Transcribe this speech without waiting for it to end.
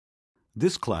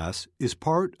This class is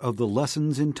part of the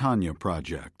Lessons in Tanya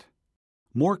project.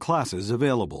 More classes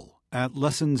available at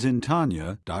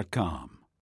lessonsintanya.com.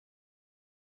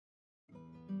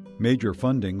 Major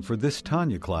funding for this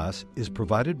Tanya class is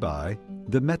provided by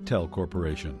the Mettel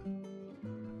Corporation.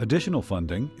 Additional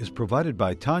funding is provided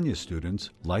by Tanya students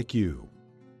like you.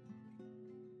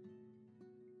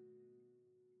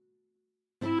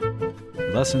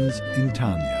 Lessons in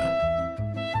Tanya.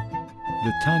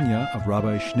 The Tanya of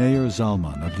Rabbi Schneur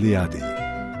Zalman of Liadi,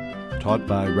 taught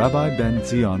by Rabbi Ben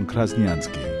Zion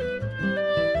Krasniansky.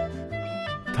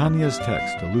 Tanya's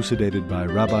text elucidated by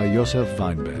Rabbi Yosef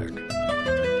Weinberg.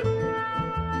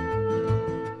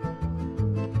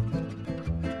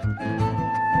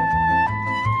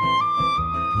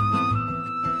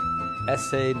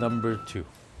 Essay number 2,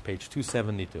 page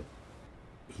 272.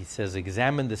 He says,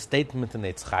 examine the statement in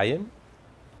Eitz Chaim,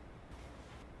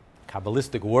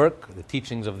 Kabbalistic work, the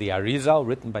teachings of the Arizal,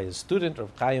 written by his student, Rav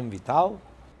Chaim Vital,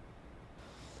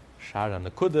 Shar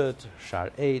HaNekudet, Shar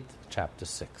 8, chapter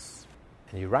 6.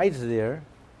 And he writes there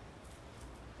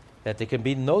that there can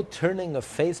be no turning of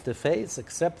face to face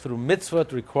except through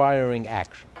mitzvot requiring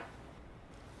action.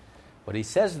 What he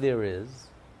says there is,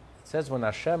 it says when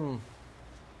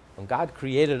God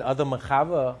created Adam and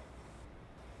Chava,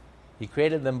 He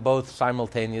created them both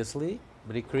simultaneously,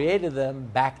 but He created them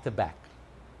back to back.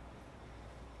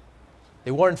 They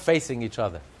weren't facing each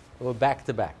other. They were back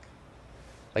to back.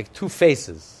 Like two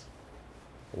faces.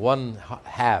 One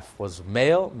half was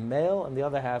male, and the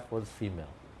other half was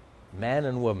female. Man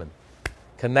and woman,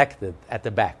 connected at the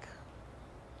back.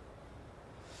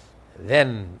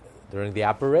 Then, during the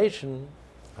operation,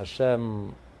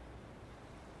 Hashem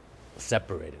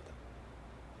separated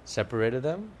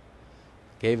them,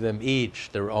 gave them each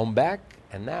their own back,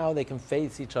 and now they can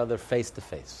face each other face to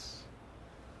face.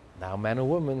 Now man and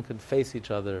woman could face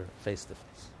each other face to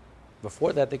face.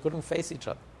 Before that, they couldn't face each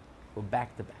other. They were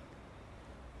back to back.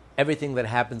 Everything that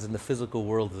happens in the physical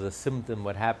world is a symptom.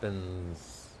 What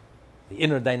happens, the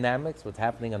inner dynamics, what's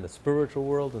happening in the spiritual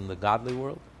world and the godly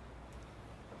world.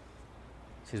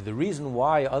 See, the reason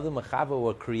why Adam and Chava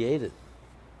were created,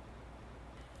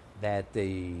 that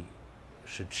they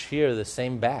should share the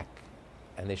same back,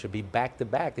 and they should be back to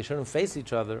back, they shouldn't face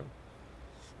each other,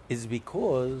 is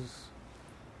because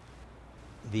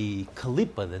the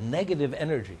kalipa, the negative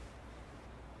energy,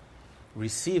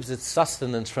 receives its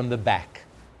sustenance from the back.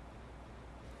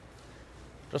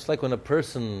 Just like when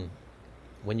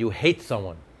when you hate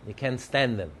someone, you can't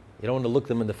stand them, you don't want to look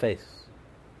them in the face,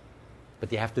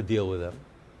 but you have to deal with them.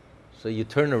 So you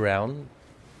turn around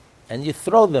and you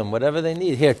throw them whatever they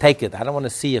need. Here, take it. I don't want to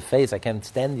see your face. I can't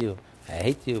stand you. I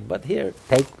hate you. But here,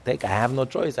 take. I have no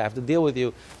choice. I have to deal with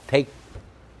you. Take.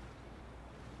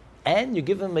 And you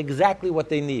give them exactly what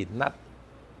they need, not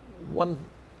one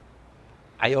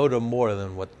iota more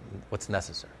than what's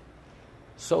necessary.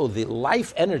 So the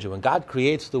life energy, when God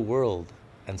creates the world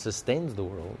and sustains the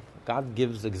world, God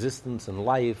gives existence and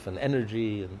life and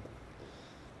energy. And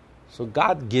so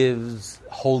God gives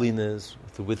holiness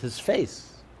with His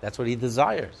face. That's what He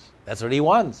desires. That's what He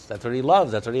wants. That's what He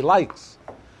loves. That's what He likes.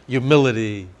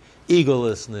 Humility,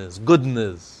 egolessness,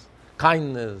 goodness,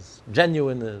 kindness,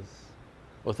 genuineness,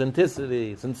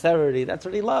 authenticity, sincerity. That's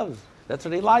what He loves. That's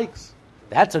what He likes.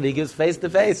 That's what He gives face to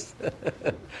face.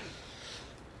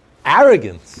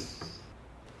 Arrogance,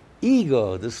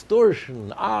 ego,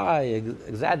 distortion,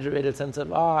 exaggerated sense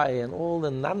of I, and all the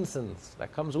nonsense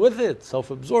that comes with it,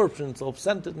 self-absorption,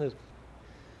 self-centeredness.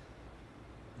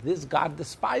 This God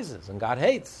despises and God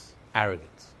hates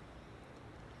arrogance.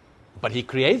 But He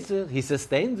creates it, He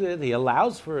sustains it, He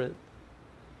allows for it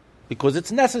because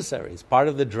it's necessary. It's part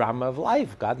of the drama of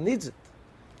life. God needs it.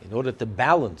 In order to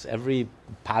balance, every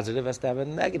positive has to have a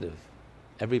negative.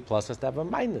 Every plus has to have a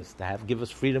minus, give us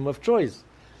freedom of choice.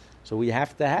 So we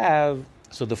have to have,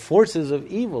 so the forces of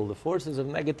evil, the forces of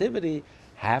negativity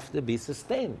have to be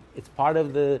sustained. It's part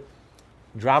of the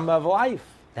drama of life.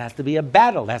 There has to be a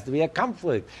battle. There has to be a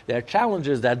conflict. There are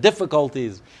challenges. There are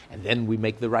difficulties. And then we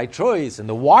make the right choice and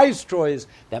the wise choice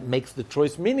that makes the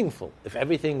choice meaningful. If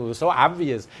everything was so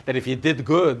obvious that if you did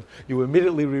good, you were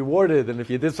immediately rewarded, and if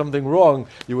you did something wrong,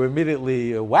 you were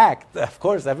immediately whacked, of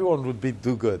course everyone would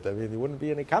do good. I mean, there wouldn't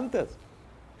be any contest.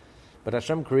 But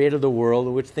Hashem created a world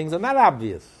in which things are not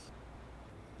obvious.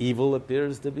 Evil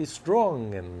appears to be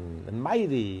strong and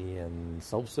mighty and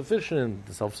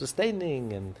self-sufficient,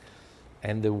 self-sustaining,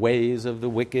 and the ways of the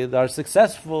wicked are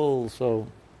successful. So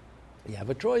you have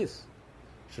a choice.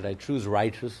 Should I choose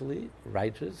righteousness,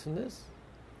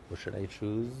 or should I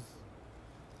choose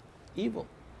evil?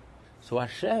 So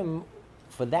Hashem,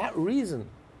 for that reason,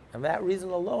 and that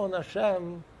reason alone,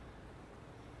 Hashem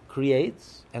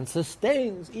creates and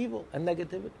sustains evil and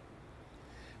negativity.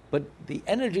 But the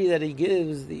energy that he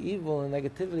gives, the evil and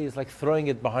negativity, is like throwing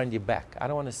it behind your back. I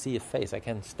don't want to see your face. I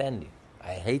can't stand you.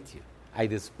 I hate you. I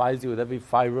despise you with every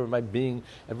fiber of my being,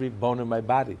 every bone in my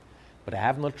body. But I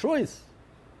have no choice,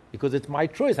 because it's my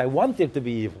choice. I want it to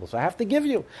be evil, so I have to give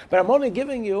you. But I'm only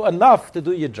giving you enough to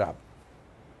do your job.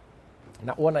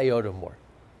 Not one iota more.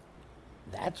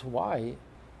 That's why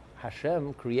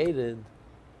Hashem created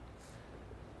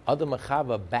Adam and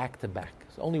Chava back to back.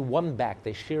 It's only one back.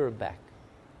 They share a back.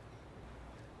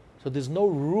 So there's no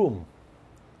room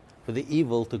for the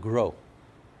evil to grow.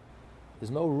 There's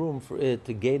no room for it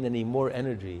to gain any more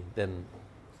energy than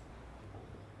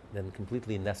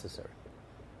completely necessary.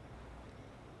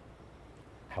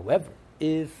 However,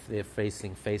 if they're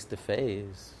facing face to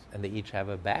face and they each have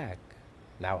a back,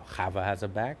 now Chava has a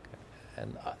back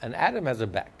and Adam has a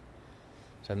back.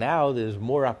 So now there's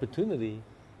more opportunity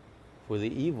for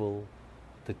the evil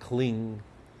to cling,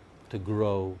 to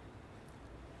grow,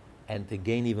 and to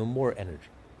gain even more energy.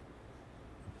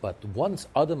 But once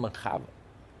Adam and Chava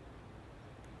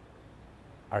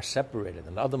are separated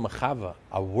and Adam and Chava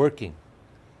are working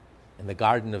in the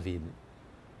Garden of Eden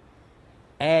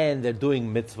and they're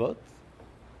doing mitzvot,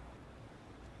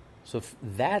 so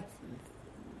that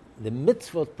the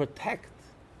mitzvot protect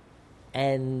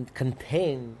and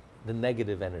contain the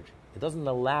negative energy. It doesn't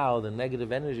allow the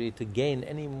negative energy to gain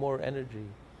any more energy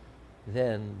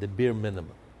than the bare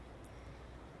minimum.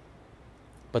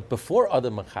 But before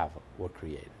Adam and Chava were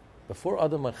created, before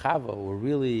Adam and Chava were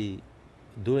really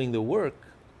doing the work,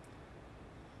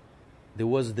 there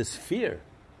was this fear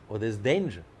or this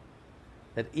danger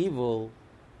that evil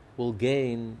will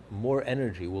gain more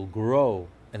energy, will grow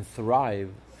and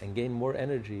thrive and gain more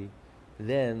energy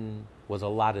than was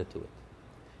allotted to it.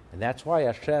 And that's why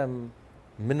Hashem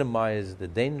minimized the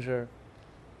danger,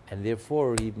 and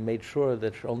therefore He made sure that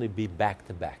it should only be back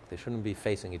to back. They shouldn't be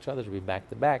facing each other, it should be back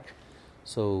to back.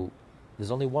 So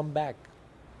there's only one back.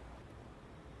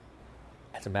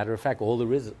 As a matter of fact,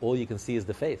 all you can see is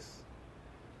the face.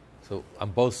 So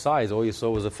on both sides, all you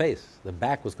saw was a face. The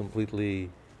back was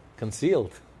completely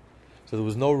concealed. So there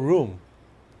was no room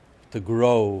to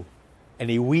grow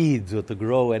any weeds or to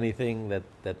grow anything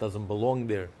that doesn't belong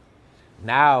there.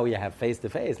 Now you have face to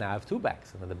face. Now I have two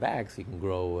backs, and in the backs you can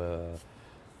grow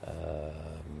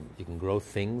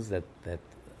things that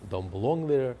don't belong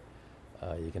there.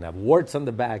 You can have warts on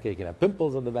the back. You can have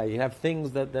pimples on the back. You have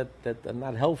things that are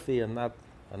not healthy and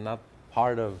not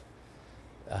part of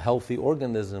a healthy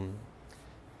organism,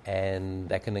 and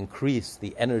that can increase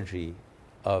the energy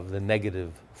of the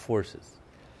negative forces.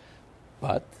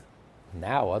 But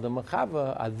now Adam and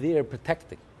Chava are there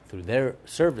protecting through their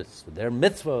service, through their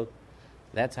mitzvot.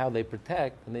 That's how they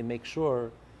protect, and they make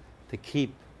sure to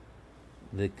keep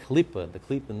the keep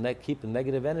the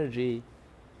negative energy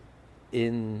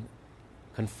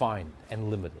confined and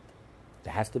limited.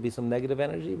 There has to be some negative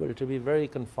energy, but it should be very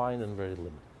confined and very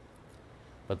limited.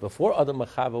 But before Adam and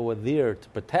Chava were there to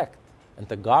protect and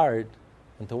to guard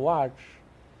and to watch,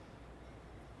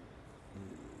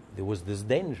 there was this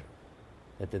danger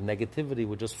that the negativity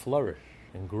would just flourish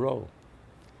and grow.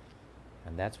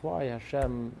 And that's why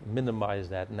Hashem minimized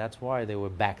that, and that's why they were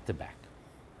back to back.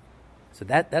 So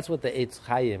that's what the Eitz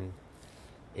Chaim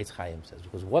says.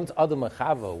 Because once Adam and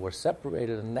Chava were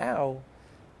separated, and now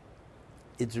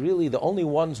it's really the only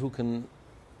ones who can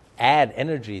add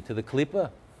energy to the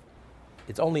Klippa.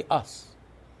 It's only us.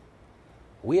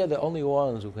 We are the only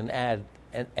ones who can add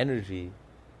energy,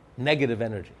 negative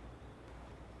energy.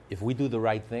 If we do the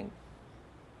right thing,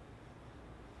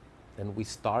 then we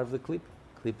starve the Klippa.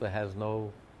 Klippa has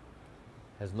no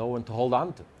one to hold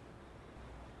on to.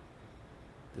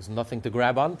 There's nothing to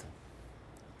grab onto.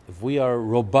 If we are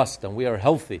robust and we are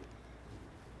healthy,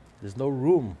 there's no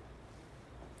room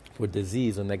for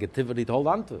disease or negativity to hold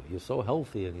on to. You're so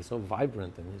healthy and you're so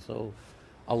vibrant and you're so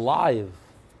alive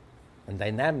and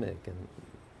dynamic and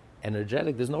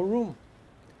energetic. There's no room.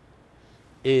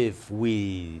 If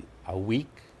we are weak,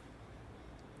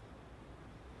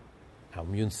 our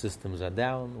immune systems are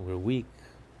down, we're weak,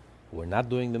 we're not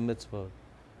doing the mitzvah,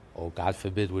 or God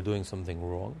forbid we're doing something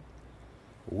wrong,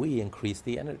 we increase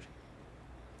the energy.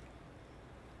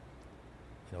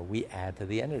 We add to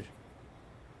the energy.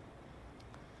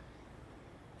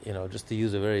 Just to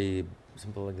use a very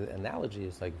simple analogy,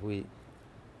 it's like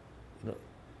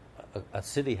a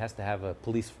city has to have a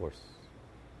police force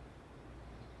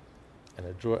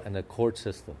and a court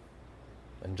system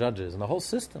and judges and a whole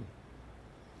system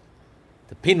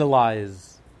to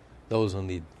penalize those who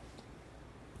need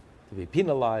to be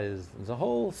penalized. There's a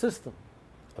whole system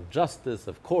of justice,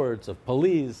 of courts, of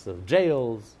police, of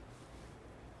jails.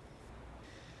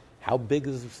 How big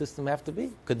does the system have to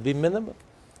be? Could be minimum.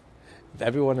 If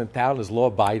everyone in town is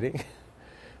law-abiding,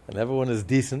 and everyone is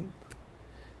decent,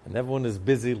 and everyone is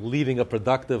busy leading a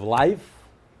productive life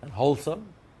and wholesome,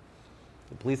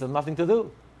 the police have nothing to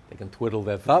do. They can twiddle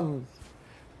their thumbs.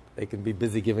 They can be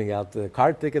busy giving out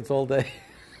car tickets all day.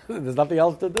 There's nothing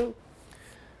else to do.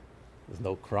 There's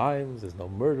no crimes, there's no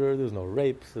murder, there's no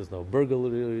rapes, there's no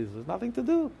burglaries, there's nothing to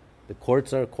do. The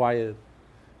courts are quiet,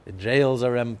 the jails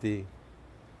are empty.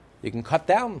 You can cut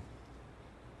down.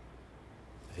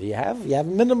 You have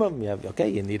minimum.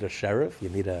 You need a sheriff, you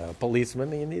need a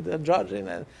policeman, you need a judge,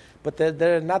 but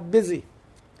they're not busy.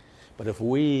 But if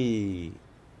we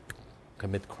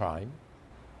commit crime,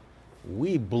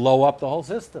 we blow up the whole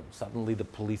system. Suddenly the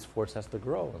police force has to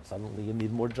grow, and suddenly you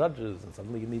need more judges, and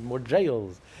suddenly you need more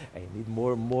jails, and you need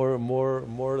more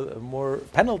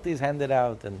penalties handed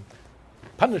out and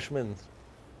punishments.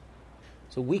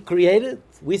 So we create it,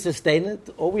 we sustain it,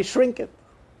 or we shrink it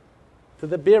to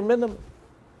the bare minimum.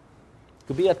 It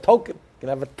could be a token. You can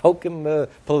have a token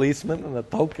policeman and a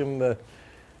token,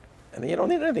 and you don't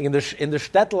need anything. In the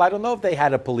shtetl, I don't know if they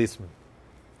had a policeman.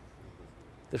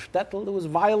 The shtetl was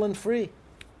violent-free.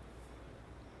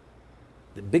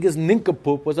 The biggest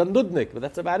nincompoop was a nudnik, but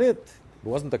that's about it. It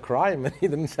wasn't a crime, and he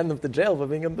didn't send him to jail for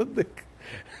being a nudnik.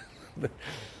 But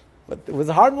it was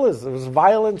harmless. It was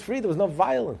violence-free. There was no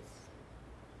violence.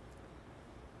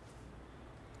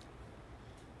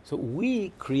 So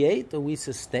we create, or we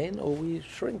sustain, or we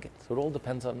shrink it. So it all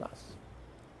depends on us.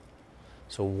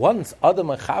 So once Adam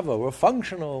and Chava were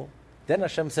functional, then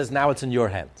Hashem says, now it's in your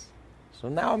hands. So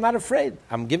now I'm not afraid.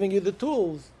 I'm giving you the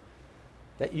tools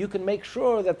that you can make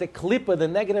sure that the klipa, the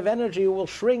negative energy, will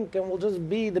shrink and will just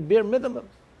be the bare minimum.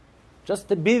 Just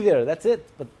to be there, that's it.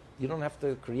 But you don't have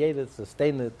to create it,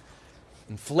 sustain it,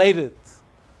 inflate it.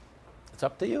 It's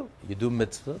up to you. You do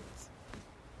mitzvot.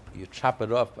 You chop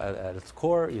it up at its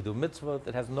core. You do mitzvot.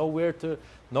 It has nowhere to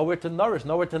nourish,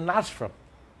 nowhere to nash from.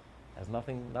 It has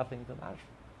nothing to nash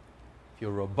from. If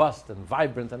you're robust and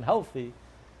vibrant and healthy,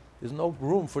 there's no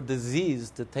room for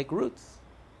disease to take roots.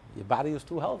 Your body is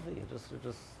too healthy. It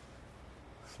just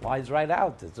slides right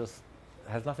out. It just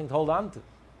has nothing to hold on to.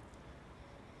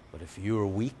 But if you're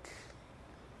weak,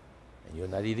 and you're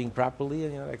not eating properly,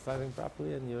 and you're not exercising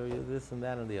properly, and you're this and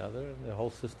that and the other, and the whole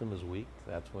system is weak,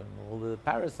 that's when all the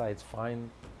parasites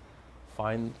find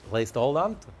place to hold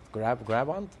on to, grab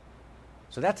onto.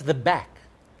 So that's the back.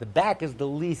 The back is the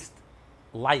least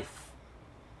life.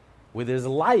 Where there's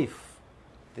life,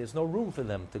 there's no room for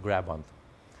them to grab onto.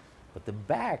 But the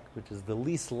back, which is the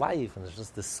least life, and it's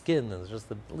just the skin, and it's just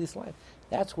the least life,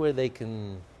 that's where they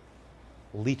can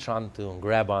leech onto and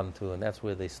grab onto, and that's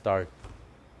where they start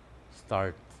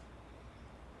their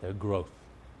growth.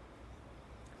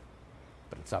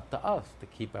 But it's up to us to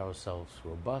keep ourselves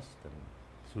robust, and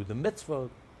through the mitzvot,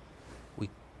 we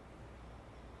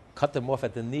cut them off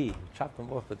at the knee, chop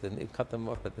them off at the knee, cut them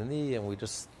off at the knee, and we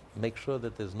just make sure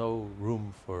that there's no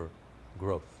room for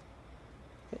growth.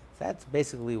 Okay. That's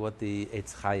basically what the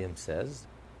Eitz Chaim says.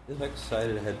 The next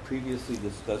side had previously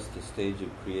discussed the stage of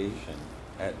creation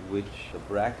at which the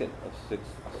bracket of 6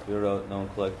 sefirot, known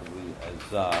collectively as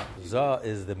Zah. Zah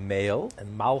is the male,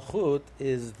 and Malchut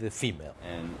is the female.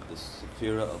 And the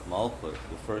Sephira of Malchut,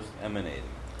 the first emanated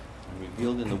and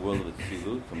revealed in the world of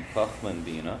Atzilut from Chachma and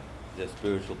Bina, their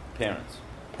spiritual parents.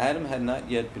 Adam had not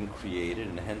yet been created,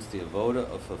 and hence the avoda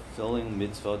of fulfilling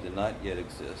mitzvah did not yet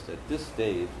exist. At this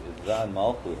stage, if Zah and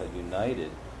Malchut had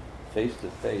united face to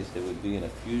face, there would be an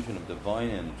effusion of divine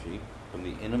energy from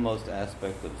the innermost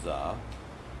aspect of Zah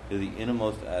to the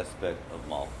innermost aspect of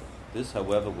Malchut. This,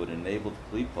 however, would enable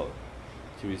Klipot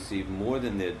to receive more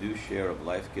than their due share of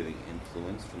life-giving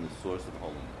influence from the source of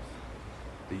holiness.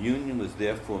 The union was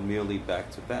therefore merely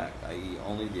back-to-back, i.e.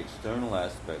 only the external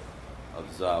aspect of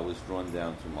Zah was drawn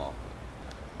down to Malchut.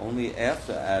 Only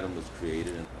after Adam was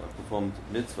created and performed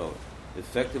mitzvot,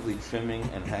 effectively trimming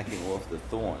and hacking off the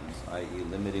thorns, i.e.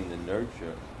 limiting the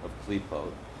nurture of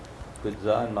Klipot, could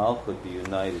Zah and Malchut be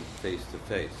united face to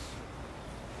face.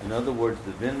 In other words,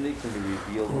 divinity can be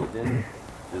revealed within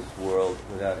this world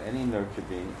without any nurture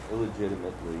being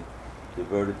illegitimately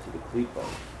diverted to the Klipot,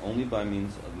 only by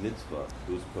means of mitzvah,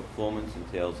 whose performance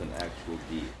entails an actual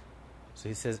deed. So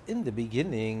he says, in the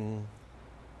beginning,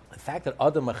 the fact that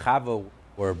Adam and Chava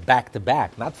were back to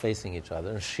back, not facing each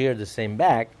other, and shared the same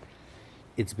back,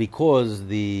 it's because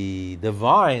the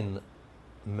divine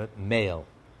male,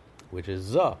 which is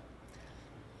Zah,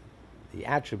 the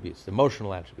attributes, the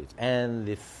emotional attributes, and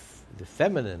the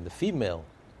feminine, the female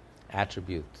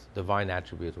attribute, divine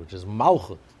attribute, which is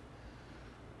Malchut,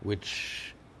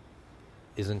 which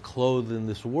is enclosed in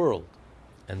this world,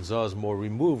 and Zah is more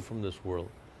removed from this world.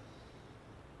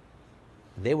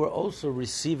 they were also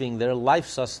receiving their life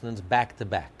sustenance back to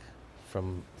back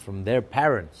from their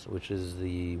parents, which is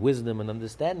the wisdom and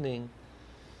understanding.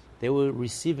 They were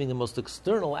receiving the most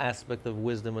external aspect of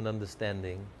wisdom and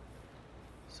understanding.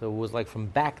 So it was like from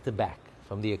back to back,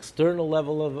 from the external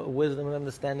level of wisdom and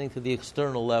understanding to the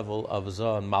external level of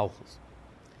Zah and Malchus.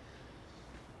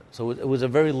 So it was a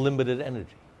very limited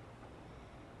energy.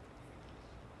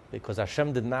 Because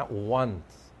Hashem did not want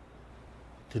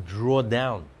to draw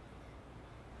down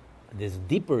this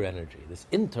deeper energy, this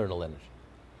internal energy.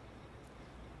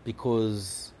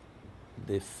 Because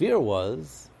the fear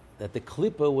was that the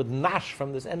Klippa would nash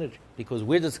from this energy. Because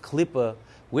where does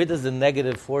the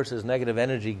negative forces, negative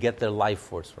energy get their life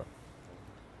force from?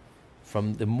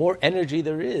 From the more energy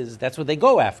there is, that's what they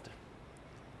go after.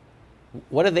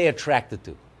 What are they attracted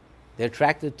to? They're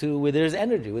attracted to where there's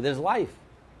energy, where there's life.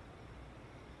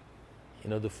 You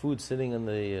know, the food sitting on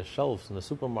the shelves in the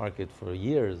supermarket for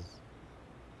years,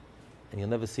 and you'll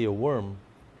never see a worm.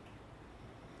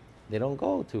 They don't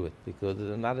go to it because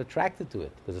they're not attracted to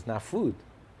it, because it's not food.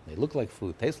 They look like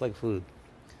food, taste like food,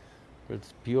 but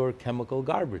it's pure chemical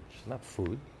garbage, not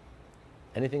food.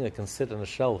 Anything that can sit on a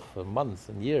shelf for months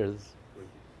and years.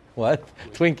 What?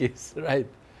 Twinkies, right.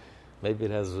 Maybe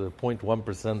it has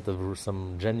 0.1% of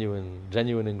some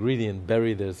genuine ingredient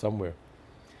buried there somewhere.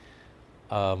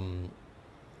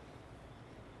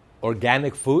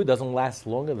 Organic food doesn't last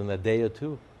longer than a day or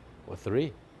two or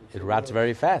three. It rots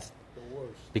very fast.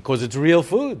 Because it's real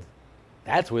food.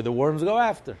 That's where the worms go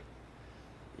after.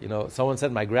 You know, someone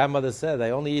said, my grandmother said,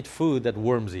 I only eat food that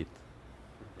worms eat.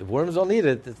 If worms don't eat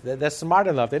it, they're smart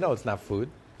enough. They know it's not food.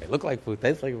 They look like food,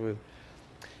 taste like food.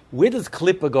 Where does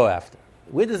Klippa go after?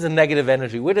 Where does the negative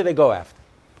energy, where do they go after?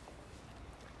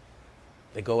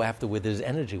 They go after where there's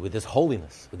energy, where there's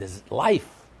holiness, where there's life.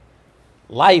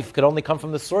 Life could only come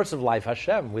from the source of life,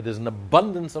 Hashem, where there's an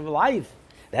abundance of life.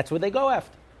 That's where they go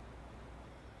after.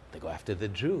 They go after the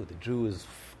Jew. The Jew is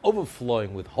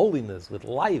overflowing with holiness, with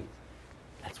life.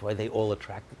 That's why they all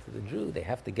attracted to the Jew. They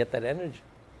have to get that energy,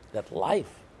 that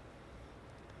life.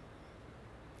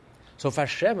 So for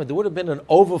Hashem, there would have been an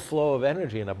overflow of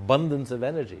energy, an abundance of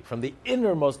energy, from the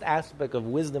innermost aspect of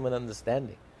wisdom and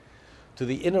understanding to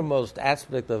the innermost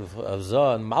aspect of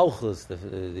Zah and Malchus,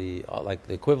 like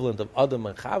the equivalent of Adam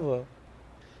and Chava.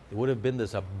 There would have been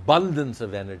this abundance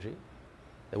of energy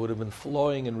that would have been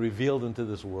flowing and revealed into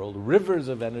this world, rivers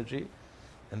of energy,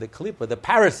 and the Klippa, the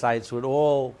parasites would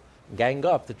all gang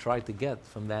up to try to get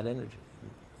from that energy,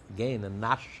 gain and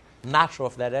nash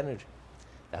off that energy.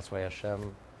 That's why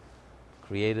Hashem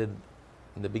created,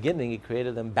 in the beginning, He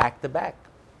created them back to back,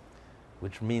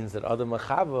 which means that Adam and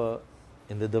Chava,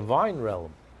 in the divine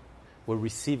realm, were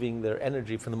receiving their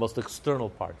energy from the most external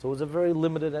part. So it was a very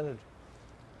limited energy.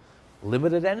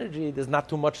 Limited energy, there's not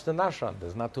too much to nash on.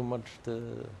 There's not too much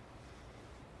to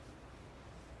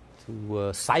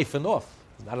siphon off.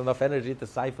 There's not enough energy to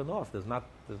siphon off. There's not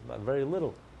very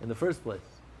little in the first place.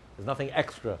 There's nothing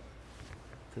extra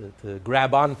to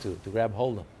grab onto, to grab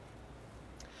hold of.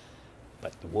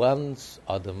 But once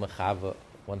Adam and Chava,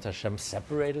 once Hashem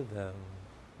separated them,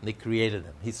 and He created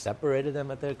them. He separated them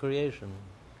at their creation.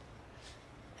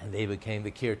 And they became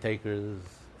the caretakers,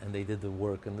 and they did the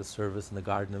work and the service in the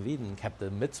Garden of Eden, kept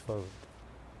the mitzvah.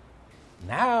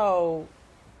 Now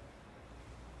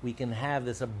we can have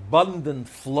this abundant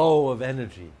flow of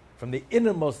energy from the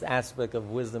innermost aspect of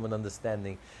wisdom and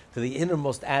understanding to the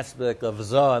innermost aspect of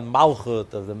Zah and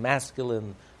Malchut, of the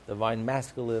masculine, divine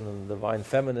masculine and divine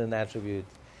feminine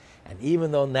attributes. And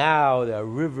even though now there are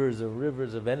rivers and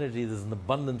rivers of energy, there's an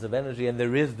abundance of energy, and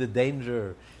there is the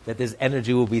danger that this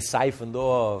energy will be siphoned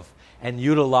off and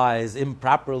utilized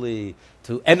improperly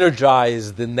to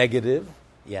energize the negative.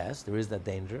 Yes, there is that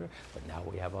danger. But now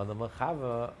we have Adam and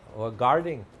Chava who are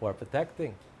guarding, who are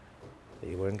protecting.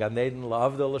 They were in Gan Eden,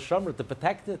 La'avdol L'Shamra, to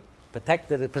protect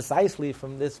it precisely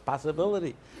from this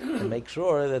possibility, and make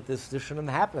sure that this shouldn't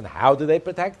happen. How do they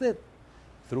protect it?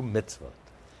 Through mitzvah.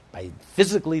 By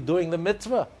physically doing the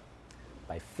mitzvah.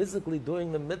 By physically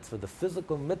doing the mitzvah, the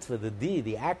physical mitzvah, the deed,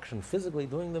 the action, physically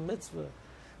doing the mitzvah,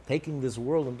 taking this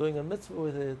world and doing a mitzvah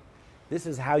with it. This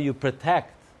is how you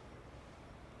protect.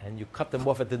 And you cut them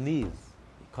off at the knees.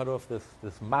 You cut off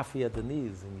this mafia at the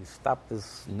knees, and you stop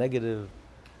this negative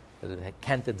that it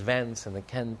can't advance and it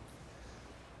can't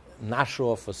nash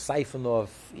off or siphon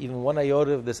off even one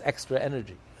iota of this extra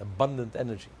energy, abundant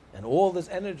energy. And all this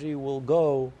energy will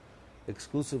go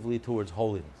exclusively towards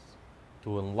holiness,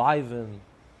 to enliven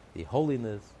the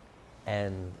holiness,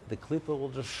 and the Klippa will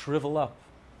just shrivel up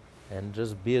and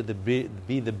just be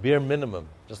the bare minimum.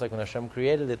 Just like when Hashem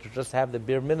created it, to just have the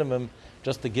bare minimum,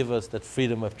 just to give us that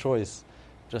freedom of choice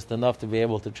just enough to be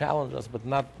able to challenge us, but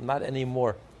not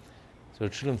anymore. So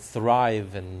it shouldn't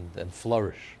thrive and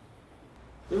flourish.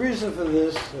 The reason for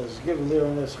this, as given there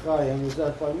in Eschayim, is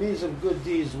that by means of good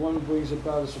deeds, one brings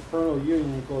about a supernal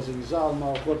union causing Zal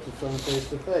Malchut to turn face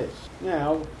to face.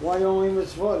 Now, why only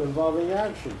mitzvot involving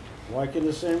action? Why can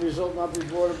the same result not be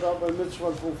brought about by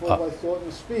mitzvot fulfilled by thought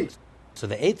and speech? So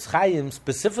the Eitz Chaim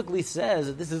specifically says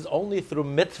that this is only through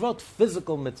mitzvot,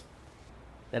 physical mitzvot,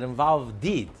 that involve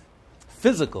deed.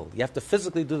 Physical. You have to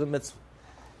physically do the mitzvah.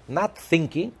 Not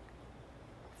thinking.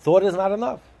 Thought is not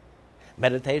enough.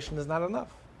 Meditation is not enough.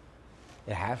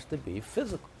 It has to be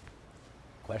physical.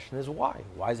 The question is why?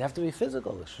 Why does it have to be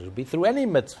physical? It should be through any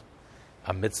mitzvah.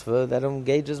 A mitzvah that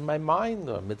engages my mind,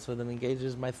 or a mitzvah that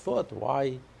engages my thought.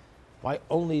 Why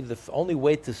only the only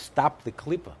way to stop the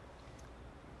klipa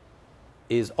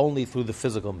is only through the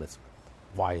physical mitzvah?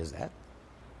 Why is that?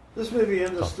 This may be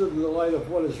understood in the light of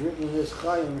what is written in this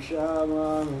Chaim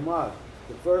Sha'aman Umad.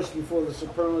 But first, before the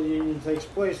supernal union takes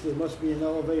place, there must be an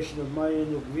elevation of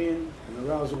Mayan Nukvin, an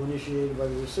arousal initiated by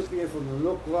the recipient from the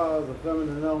Nukva, the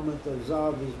feminine element of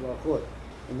Zav Yizbachut.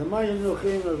 And the Mayan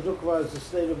Nukvin of Nukva is the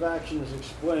state of action as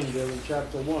explained there in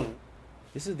chapter 1.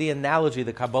 This is the analogy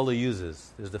the Kabbalah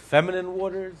uses. There's the feminine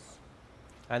waters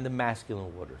and the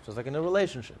masculine waters, just like in a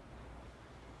relationship.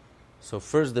 So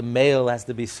first the male has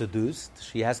to be seduced,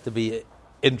 she has to be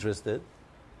interested.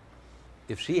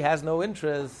 If she has no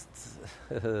interest,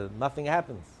 nothing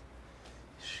happens.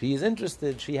 She is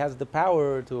interested, she has the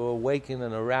power to awaken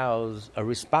and arouse a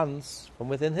response from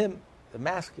within him, the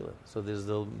masculine. So there's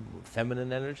the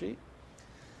feminine energy,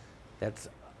 that's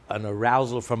an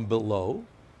arousal from below,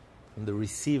 from the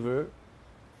receiver,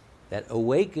 that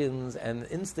awakens and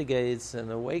instigates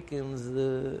and awakens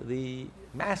the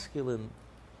masculine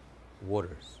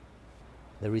waters,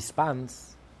 the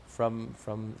response from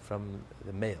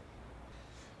the male.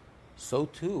 So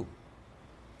too,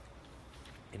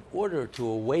 in order to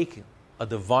awaken a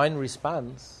divine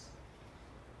response,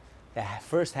 there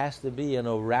first has to be an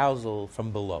arousal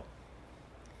from below.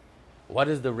 What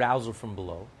is the arousal from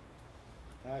below?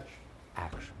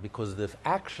 Action. Because the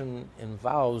action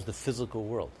involves the physical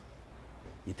world.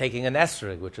 You're taking an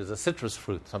esrog, which is a citrus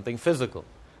fruit, something physical.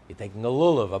 You're taking a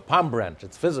lulav, a palm branch,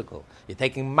 it's physical. You're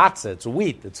taking matzah, it's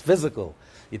wheat, it's physical.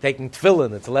 You're taking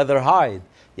tefillin, it's leather hide.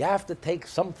 You have to take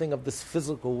something of this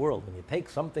physical world. When you take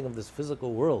something of this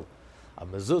physical world, a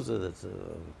mezuzah, that's a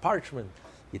parchment,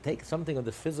 you take something of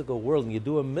the physical world and you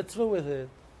do a mitzvah with it.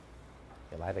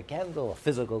 You light a candle, a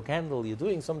physical candle, you're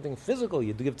doing something physical.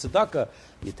 You give tzedakah,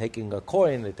 you're taking a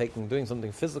coin, you're doing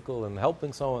something physical and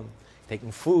helping someone,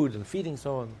 taking food and feeding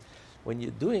someone. When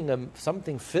you're doing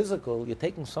something physical, you're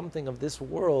taking something of this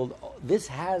world. This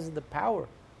has the power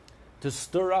to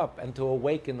stir up and to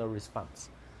awaken a response.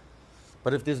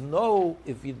 But if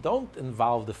you don't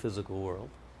involve the physical world,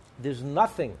 there's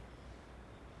nothing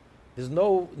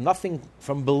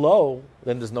from below,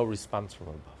 then there's no response from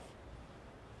above.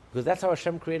 Because that's how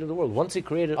Hashem created the world. Once He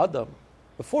created Adam,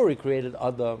 before He created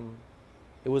Adam,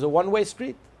 it was a one-way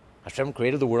street. Hashem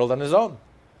created the world on His own.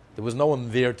 There was no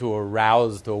one there to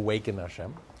arouse, to awaken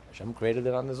Hashem. Hashem created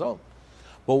it on His own.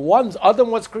 But once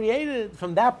Adam was created,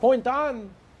 from that point on,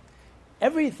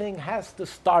 everything has to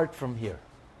start from here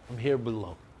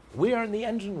below. We are in the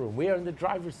engine room. We are in the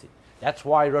driver's seat. That's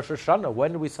why Rosh Hashanah,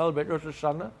 when do we celebrate Rosh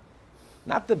Hashanah?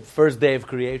 Not the first day of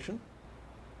creation.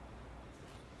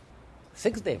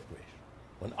 Sixth day of creation.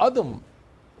 When Adam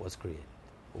was created.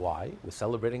 Why? We're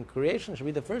celebrating creation. It should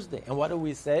be the first day. And what do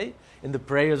we say in the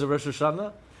prayers of Rosh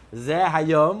Hashanah? Zeh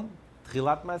hayom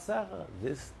tchilat ma'asecha.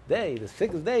 This day, the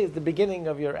sixth day, is the beginning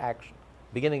of your action.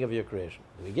 Beginning of your creation.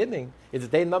 The beginning is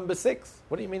day number 6.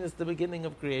 What do you mean it's the beginning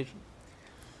of creation?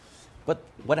 But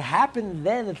what happened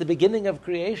then at the beginning of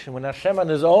creation, when Hashem on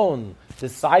His own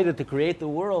decided to create the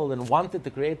world and wanted to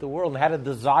create the world and had a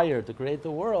desire to create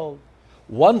the world,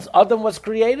 once Adam was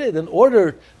created, in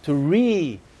order to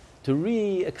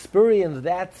re-experience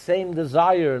that same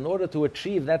desire, in order to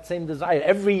achieve that same desire,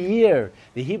 every year,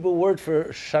 the Hebrew word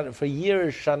for year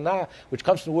is shana, which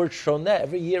comes from the word shoneh,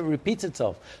 every year repeats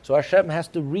itself. So Hashem has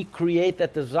to recreate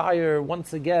that desire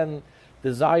once again,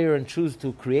 desire and choose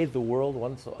to create the world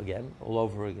once again, all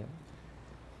over again.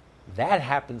 That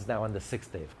happens now on the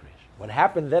 6th day of creation. What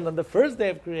happened then on the first day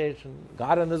of creation,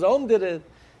 God on His own did it.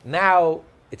 Now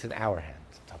it's in our hands.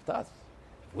 It's up to us.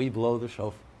 We blow the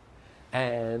shofar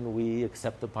and we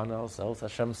accept upon ourselves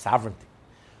Hashem's sovereignty.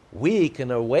 We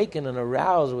can awaken and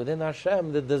arouse within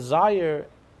Hashem the desire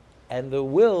and the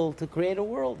will to create a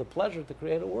world, the pleasure to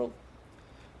create a world.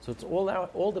 So it's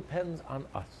all depends on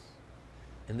us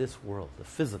in this world, the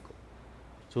physical.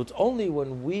 So it's only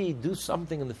when we do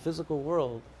something in the physical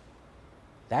world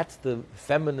That's the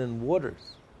feminine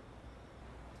waters.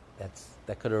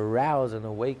 That could arouse and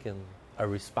awaken a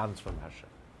response from Hashem.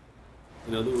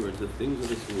 In other words, the things of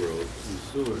this world, whose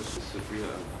source, the Sifriya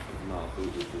of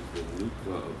Malchut, which is the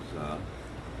Nukva of Zah,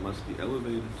 must be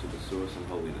elevated to the source of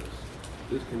holiness.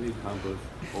 This can be accomplished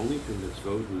only through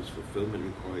mitzvot whose fulfillment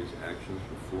requires actions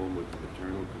performed with the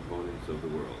maternal components of the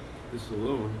world. This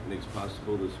alone makes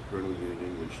possible the supernal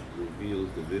union which reveals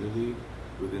divinity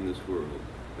within this world.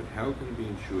 But how can it be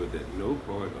ensured that no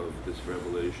part of this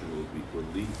revelation will be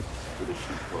leaked to the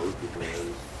shikot, the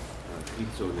man's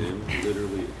kitzonim,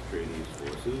 literally extraneous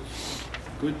forces?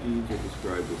 Good deeds are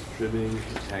described as trimming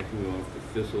and hacking off the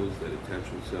thistles that attach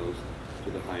themselves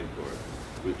to the hind part,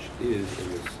 which is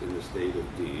in the state of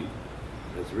deed,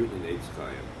 as written in Eitz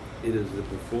Chaim. It is the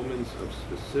performance of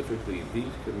specifically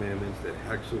these commandments that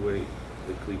hacks away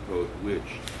the klipot,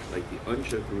 which, like the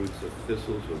unchecked roots of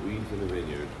thistles or weeds in a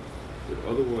vineyard, would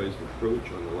otherwise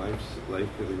encroach on the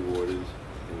life-giving waters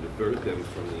and divert them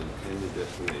from the intended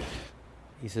destination.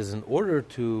 He says, in order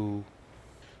to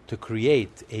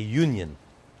create a union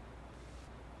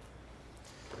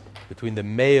between the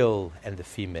male and the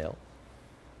female,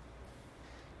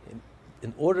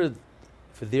 in order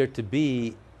for there to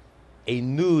be a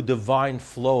new divine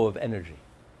flow of energy,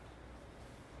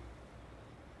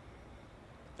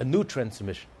 a new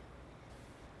transmission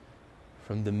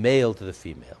from the male to the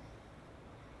female.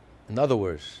 In other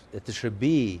words, that there should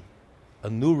be a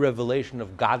new revelation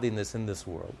of godliness in this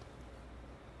world.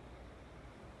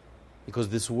 Because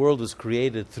this world was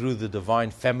created through the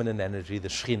divine feminine energy, the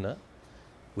Shekhinah,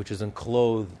 which is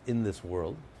enclosed in this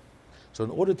world. So in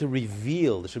order to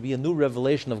reveal, there should be a new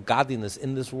revelation of godliness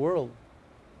in this world,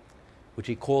 which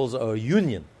he calls a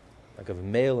union, like of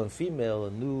male and female,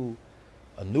 a new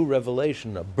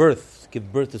revelation, a birth,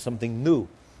 give birth to something new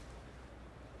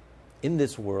in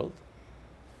this world.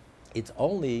 It's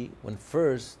only when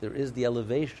first there is the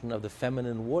elevation of the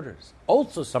feminine waters,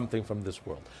 also something from this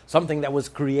world, something that was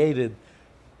created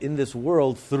in this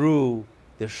world through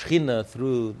the Shekhinah,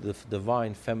 through the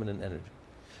divine feminine energy.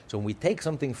 So when we take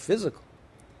something physical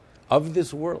of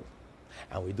this world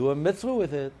and we do a mitzvah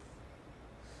with it,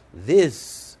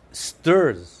 this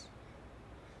stirs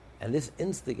and this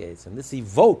instigates and this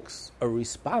evokes a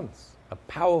response, a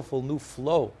powerful new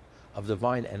flow of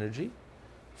divine energy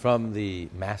from the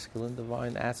masculine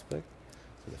divine aspect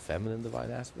to the feminine divine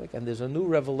aspect, and there's a new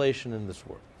revelation in this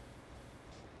world.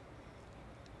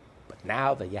 But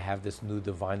now that you have this new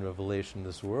divine revelation in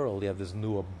this world, you have this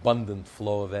new abundant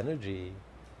flow of energy,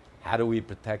 how do we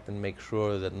protect and make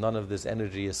sure that none of this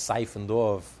energy is siphoned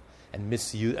off and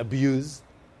abused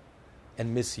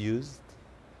and misused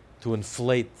to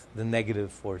inflate the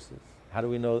negative forces? How do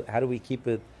we know? How do we keep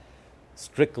it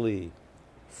strictly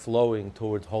flowing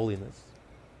towards holiness?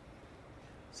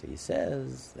 So he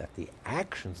says that the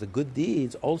actions, the good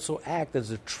deeds, also act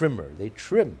as a trimmer. They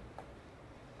trim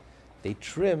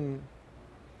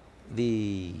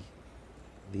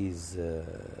these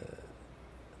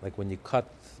like when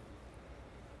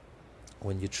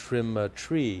you trim a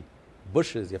tree,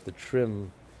 bushes, you have to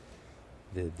trim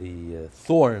the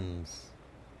thorns,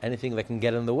 anything that can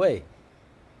get in the way.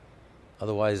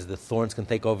 Otherwise the thorns can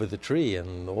take over the tree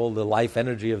and all the life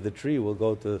energy of the tree will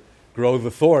go to grow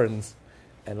the thorns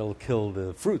and it'll kill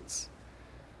the fruits.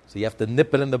 So you have to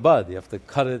nip it in the bud. You have to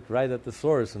cut it right at the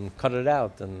source and cut it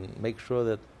out and make sure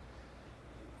that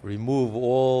remove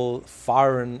all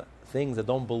foreign things that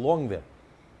don't belong there.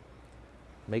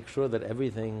 Make sure that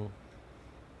everything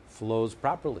flows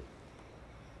properly.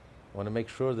 I want to make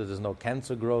sure that there's no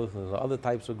cancer growth, there's no other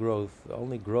types of growth. The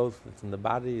only growth that's in the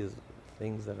body is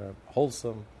things that are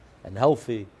wholesome and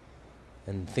healthy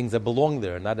and things that belong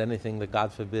there, not anything that,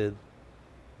 God forbid,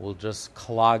 will just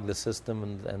clog the system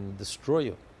and destroy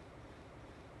you.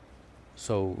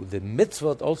 So the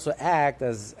mitzvot also act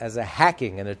as a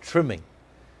hacking and a trimming.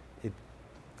 It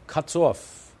cuts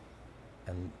off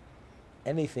and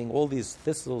anything, all these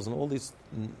thistles and all these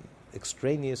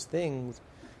extraneous things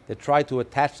that try to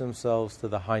attach themselves to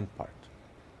the hind part.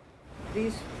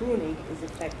 This pruning is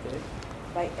effected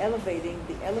by elevating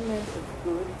the element of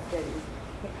good that is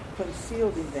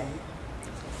concealed in them,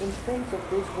 in things of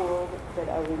this world that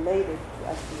are related to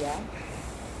Asiyah,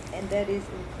 and that is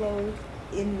enclosed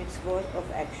in mitzvot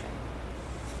of action.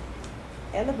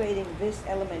 Elevating this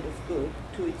element of good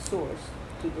to its source,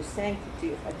 to the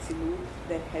sanctity of Atzilut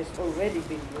that has already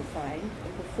been refined,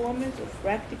 the performance of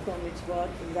practical mitzvot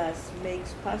thus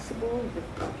makes possible the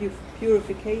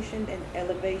purification and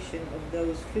elevation of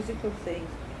those physical things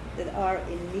that are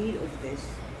in need of this,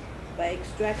 by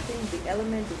extracting the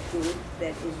element of good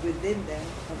that is within them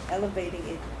and elevating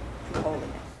it to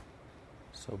holiness.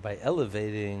 So by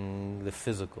elevating the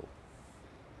physical,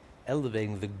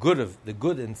 elevating the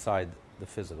good inside the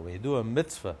physical. When you do a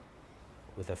mitzvah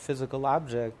with a physical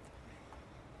object,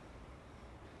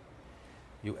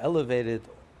 you elevate it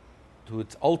to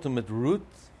its ultimate root,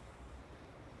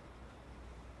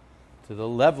 to the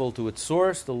level, to its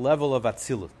source, the level of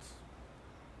Atzilut,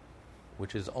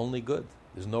 which is only good.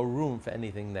 There's no room for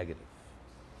anything negative.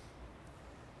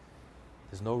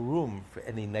 There's no room for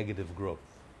any negative growth.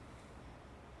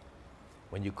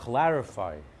 When you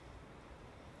clarify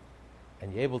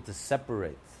and you're able to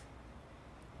separate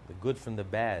the good from the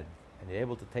bad, and you're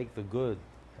able to take the good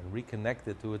and reconnect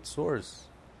it to its source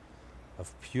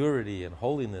of purity and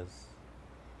holiness,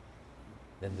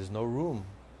 then there's no room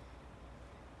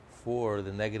for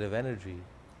the negative energy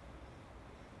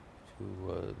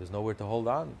to, there's nowhere to hold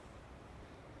on.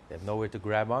 They have nowhere to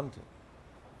grab onto.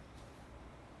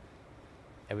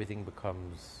 Everything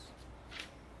becomes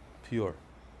pure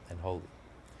and holy.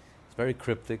 It's very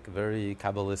cryptic, very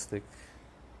Kabbalistic.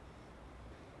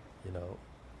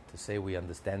 To say we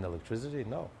understand electricity,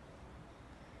 no.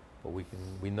 But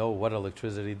we know what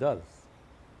electricity does.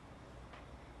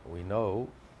 We know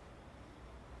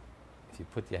if you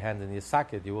put your hand in your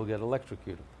socket, you will get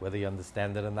electrocuted, whether you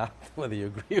understand it or not, whether you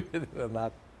agree with it or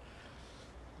not.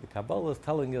 The Kabbalah is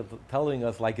telling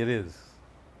us like it is,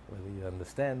 whether you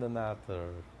understand or not,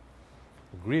 or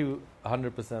agree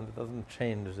 100%, it doesn't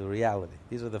change the reality.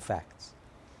 These are the facts.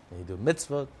 When you do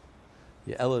mitzvah,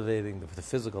 you're elevating the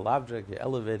physical object, you're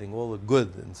elevating all the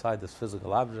good inside this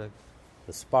physical object,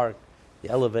 the spark,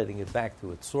 you're elevating it back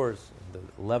to its source, the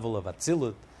level of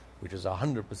Atzilut, which is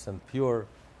 100% pure,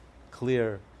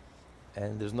 clear,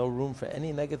 and there's no room for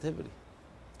any negativity.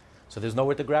 So there's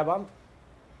nowhere to grab onto.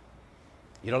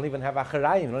 You don't even have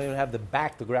acharayim, you don't even have the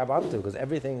back to grab onto, because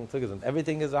everything is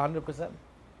 100%.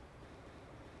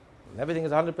 When everything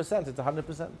is 100%, it's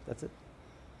 100%, that's it.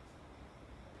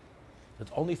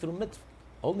 It's only through mitzvah.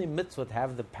 Only mitzvah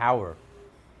have the power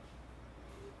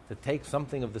to take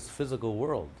something of this physical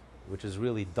world, which is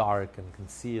really dark and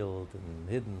concealed and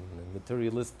hidden and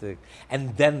materialistic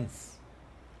and dense,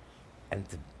 and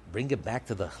to bring it back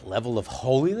to the level of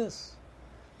holiness,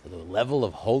 to the level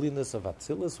of holiness of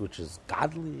Atzilus, which is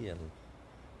godly and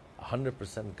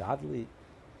 100% godly.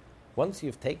 Once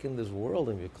you've taken this world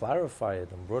and you clarify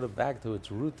it and brought it back to its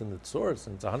root and its source,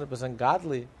 and it's 100%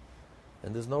 godly,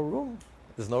 then there's no room.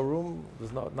 There's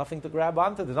nothing to grab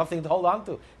onto. There's nothing to hold on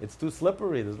to. It's too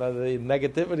slippery. The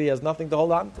negativity has nothing to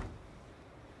hold on to.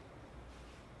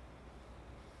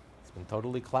 It's been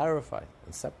totally clarified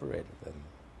and separated and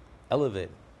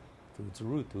elevated to its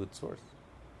root, to its source.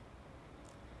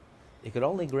 You could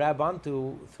only grab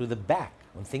onto through the back,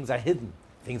 when things are hidden,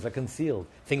 things are concealed,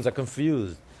 things are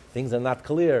confused, things are not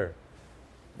clear.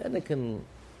 Then it can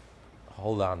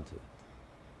hold on to it.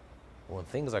 When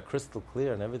things are crystal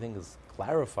clear and everything is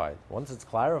clarified, once it's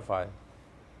clarified,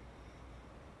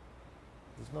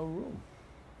 there's no room.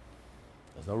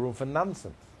 There's no room for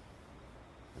nonsense.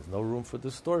 There's no room for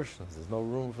distortions. There's no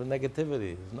room for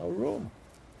negativity. There's no room.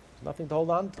 There's nothing to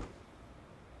hold on to.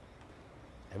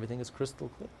 Everything is crystal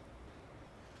clear.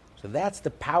 So that's the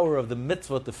power of the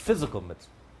mitzvah, the physical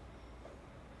mitzvah.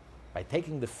 By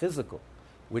taking the physical,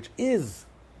 which is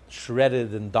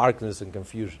shredded in darkness and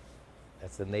confusion.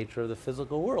 That's the nature of the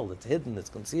physical world. It's hidden, it's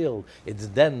concealed, it's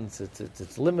dense,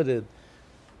 it's limited.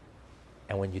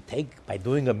 And when you by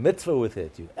doing a mitzvah with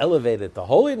it, you elevate it to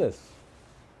holiness,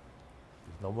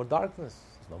 there's no more darkness,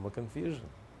 there's no more confusion.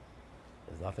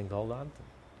 There's nothing to hold on to.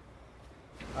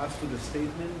 As to the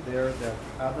statement there that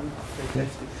Adam affected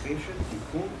testification,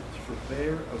 tikkun is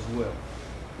prepared as well,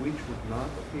 which would not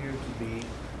appear to be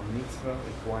a mitzvah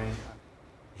requiring.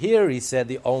 Here he said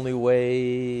the only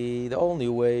way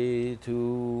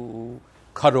to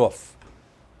cut off,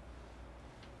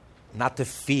 not to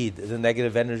feed the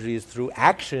negative energy, is through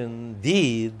action,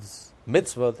 deeds,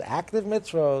 mitzvot, active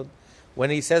mitzvot. When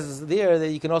he says there that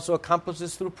you can also accomplish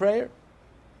this through prayer.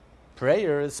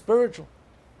 Prayer is spiritual.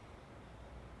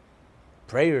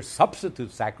 Prayer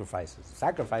substitutes sacrifices.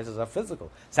 Sacrifices are physical.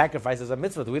 Sacrifices are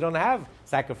mitzvot. We don't have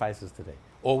sacrifices today.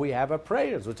 All we have are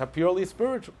prayers, which are purely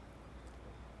spiritual.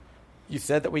 You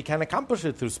said that we can accomplish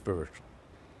it through spiritual.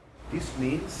 This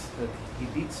means that he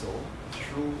did so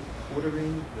through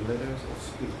uttering the letters of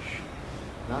speech,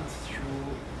 not through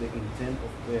the intent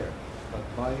of prayer, but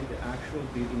by the actual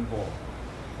deed involved.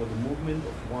 For the movement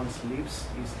of one's lips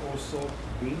is also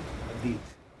being a deed.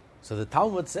 So the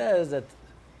Talmud says that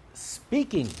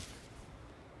speaking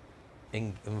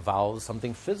involves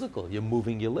something physical. You're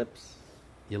moving your lips.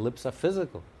 Your lips are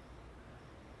physical.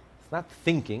 It's not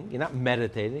thinking. You're not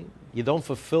meditating. You don't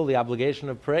fulfill the obligation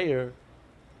of prayer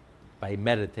by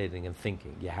meditating and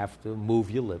thinking. You have to move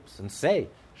your lips and say,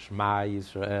 Shema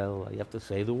Yisrael. You have to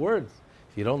say the words.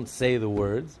 If you don't say the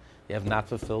words, you have not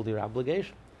fulfilled your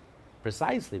obligation.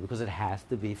 Precisely, because it has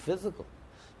to be physical.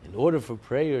 In order for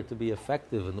prayer to be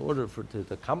effective, in order for it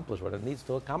to accomplish what it needs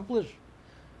to accomplish,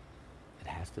 it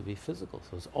has to be physical.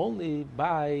 So it's only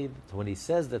when he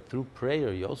says that through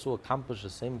prayer you also accomplish the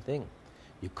same thing.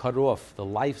 You cut off the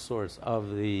life source or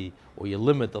you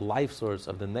limit the life source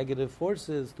of the negative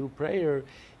forces through prayer.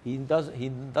 He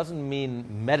doesn't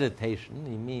mean meditation,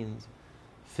 he means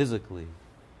physically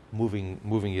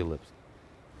moving your lips.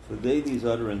 For these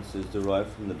utterances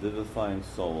derive from the vivifying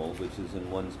soul, which is in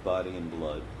one's body and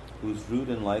blood, whose root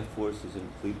and life force is in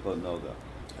Klipot Noga.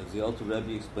 As the Alter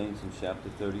Rebbe explains in chapter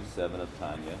 37 of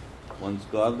Tanya, one's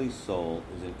godly soul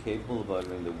is incapable of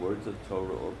uttering the words of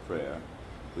Torah or prayer,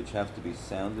 which have to be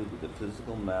sounded with the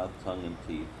physical mouth, tongue, and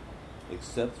teeth,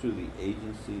 except through the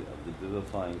agency of the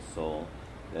vivifying soul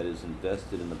that is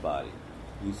invested in the body.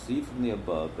 We see from the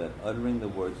above that uttering the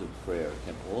words of prayer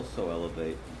can also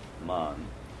elevate man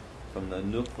from the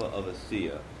nukva of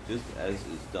Asiya, just as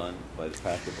is done by the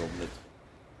practical mitzvah.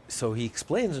 So he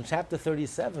explains in chapter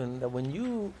 37 that when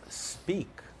you speak,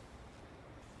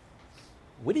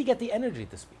 where do you get the energy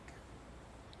to speak?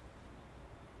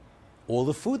 All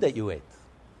the food that you ate.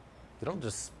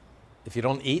 If you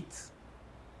don't eat,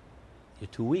 you're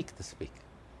too weak to speak.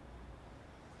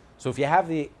 So if you have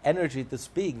the energy to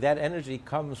speak, that energy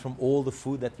comes from all the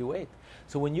food that you ate.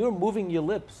 So when you're moving your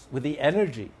lips with the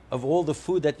energy of all the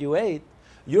food that you ate,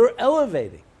 you're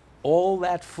elevating. All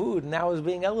that food now is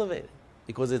being elevated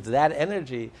because it's that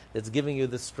energy that's giving you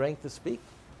the strength to speak.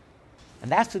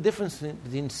 And that's the difference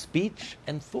between speech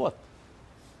and thought.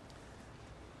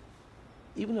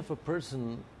 Even if a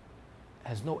person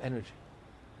has no energy.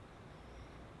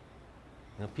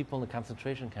 People in the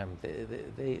concentration camp, they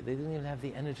didn't even have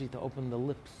the energy to open the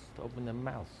lips, to open their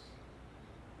mouths.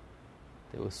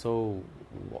 They were so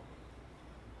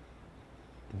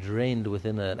drained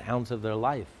within an ounce of their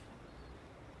life.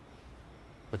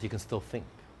 But you can still think.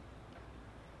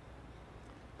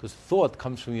 Because thought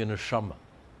comes from your neshama.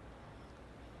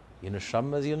 Your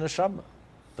neshama is your neshama.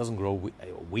 It doesn't grow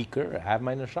weaker. I have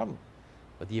my neshama.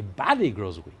 But your body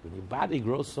grows weak. When your body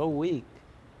grows so weak,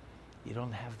 you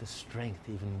don't have the strength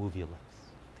to even move your lips,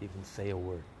 to even say a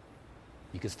word.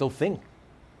 You can still think,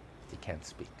 but you can't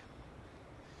speak.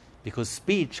 Because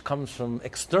speech comes from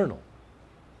external.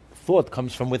 Thought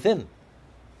comes from within.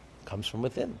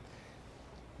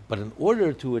 But in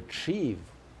order to achieve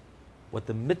what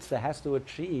the mitzvah has to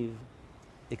achieve,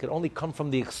 it can only come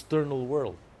from the external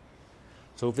world.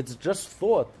 So if it's just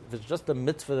thought, if it's just a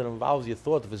mitzvah that involves your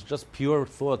thought, if it's just pure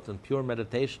thought and pure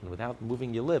meditation without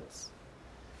moving your lips,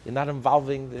 you're not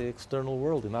involving the external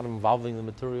world. You're not involving the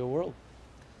material world.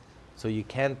 So you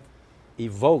can't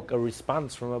evoke a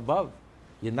response from above.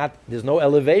 There's no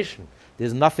elevation.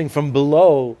 There's nothing from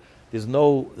below. You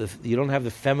don't have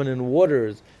the feminine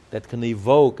waters that can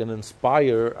evoke and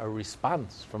inspire a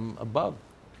response from above.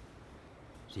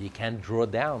 So you can't draw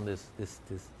down this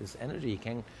energy. You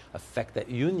can't affect that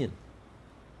union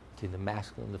between the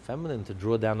masculine and the feminine to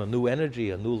draw down a new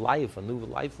energy, a new life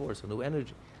force, a new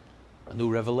energy. A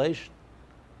new revelation.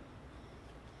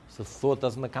 So thought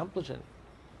doesn't accomplish anything.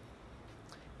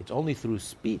 It's only through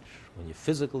speech, when you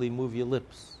physically move your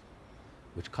lips,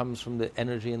 which comes from the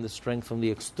energy and the strength from the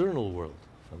external world,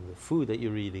 from the food that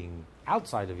you're eating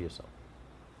outside of yourself.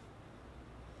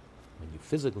 When you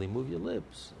physically move your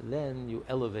lips, then you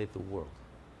elevate the world.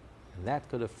 And that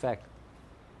could affect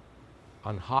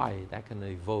on high, that can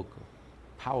evoke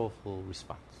a powerful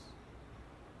response.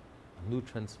 A new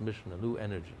transmission, a new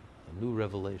energy. A new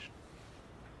revelation,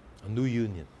 a new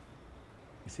union.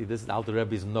 You see, this is Alter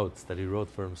Rebbe's notes that he wrote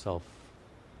for himself.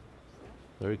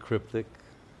 Very cryptic,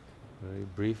 very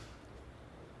brief,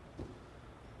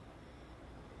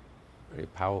 very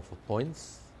powerful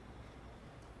points,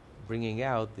 bringing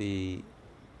out the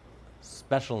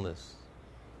specialness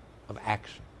of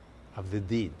action, of the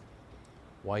deed.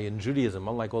 Why in Judaism,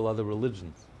 unlike all other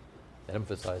religions, that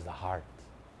emphasize the heart.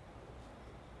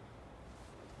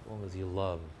 As long as you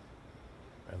love,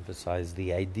 emphasize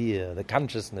the idea, the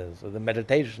consciousness, or the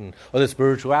meditation, or the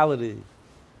spirituality.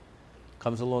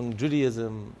 Comes along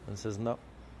Judaism and says, no.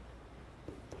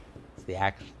 It's the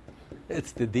action.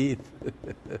 It's the deed.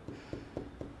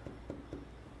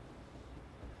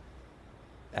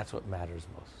 That's what matters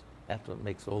most. That's what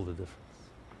makes all the difference.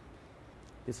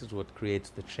 This is what creates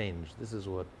the change. This is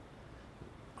what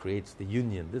creates the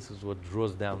union. This is what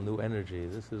draws down new energy.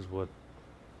 This is what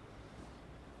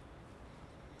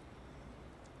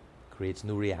creates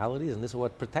new realities, and this is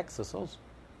what protects us also.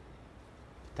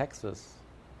 Protects us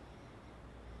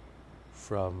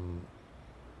from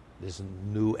this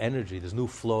new energy, this new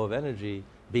flow of energy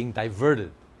being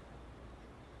diverted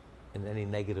in any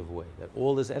negative way. That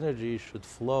all this energy should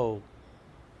flow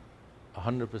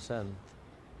 100%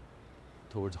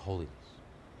 towards holiness.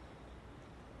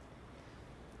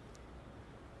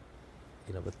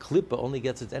 But Klippa only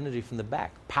gets its energy from the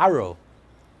back. Paro,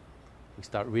 we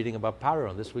start reading about Paro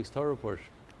in this week's Torah portion.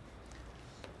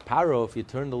 Paro, if you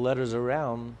turn the letters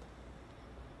around,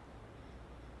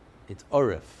 it's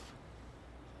Orif,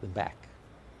 the back.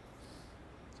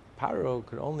 Paro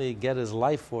could only get his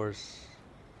life force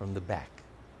from the back.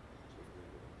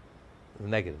 The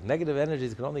negative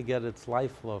energies can only get its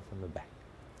life flow from the back.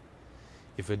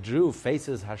 If a Jew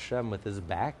faces Hashem with his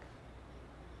back,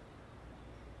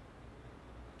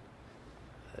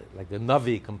 like the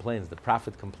Navi complains, the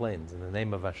prophet complains in the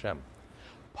name of Hashem,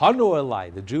 Panu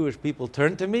Elai, the Jewish people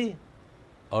turn to me,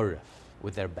 Orif,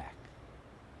 with their back.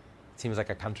 It seems like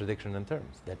a contradiction in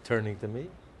terms. They're turning to me,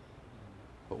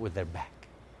 but with their back.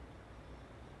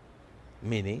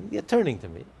 Meaning, they're turning to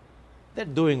me. They're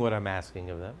doing what I'm asking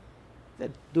of them. They're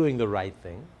doing the right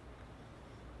thing,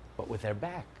 but with their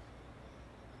back.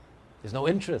 There's no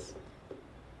interest.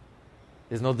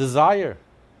 There's no desire.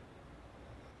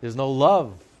 There's no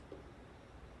love.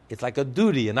 It's like a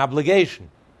duty, an obligation.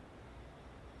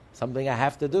 Something I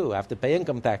have to do. I have to pay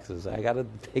income taxes. I got to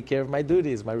take care of my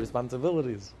duties, my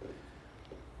responsibilities.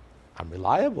 I'm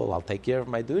reliable. I'll take care of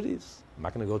my duties. I'm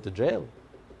not going to go to jail.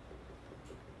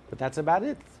 But that's about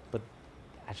it. But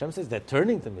Hashem says they're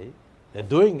turning to me. They're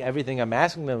doing everything I'm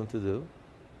asking them to do.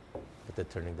 But they're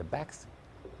turning their backs to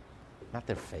me. Not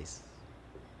their face.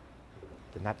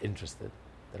 They're not interested.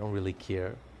 They don't really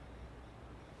care.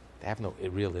 They have no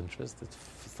real interest.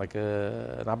 It's like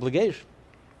an obligation.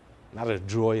 Not a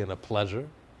joy and a pleasure.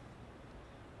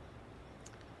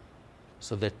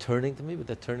 So they're turning to me, but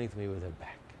they're turning to me with their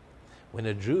back. When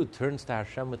a Jew turns to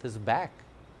Hashem with his back,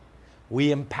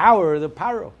 we empower the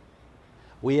paro.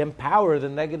 We empower the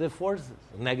negative forces,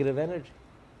 the negative energy.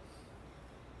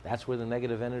 That's where the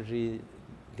negative energy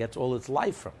gets all its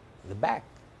life from, the back.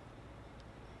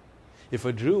 If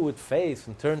a Jew would face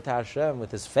and turn to Hashem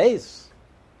with his face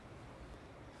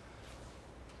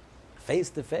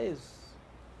to face,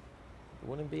 there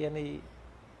wouldn't be any,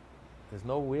 there's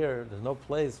no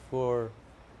place for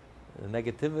the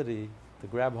negativity to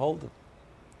grab hold of.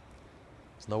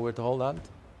 There's nowhere to hold on to.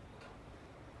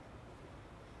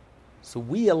 So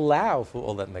we allow for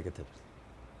all that negativity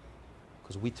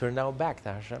because we turn our back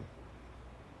to Hashem.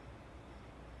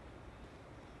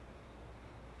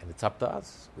 And it's up to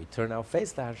us. We turn our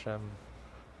face to Hashem.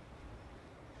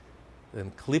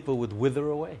 Then Klippa would wither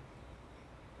away.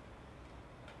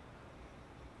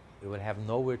 We would have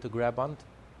nowhere to grab onto.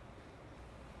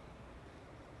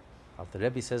 Alter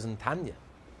Rebbe says in Tanya,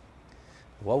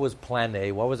 what was plan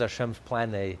A? What was Hashem's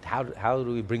plan A? How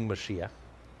do we bring Mashiach?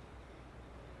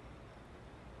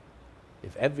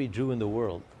 If every Jew in the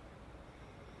world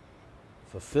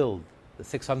fulfilled the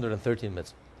 613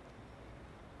 mitzvot,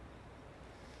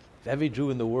 if every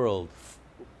Jew in the world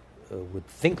would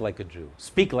think like a Jew,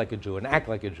 speak like a Jew, and act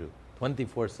like a Jew,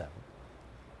 24/7,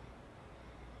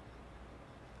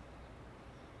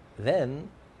 then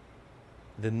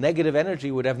the negative energy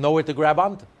would have nowhere to grab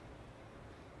onto.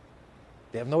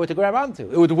 They have nowhere to grab onto.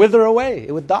 It would wither away.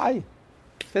 It would die.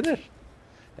 Finished.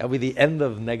 That would be the end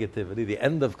of negativity, the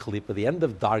end of Klippa, the end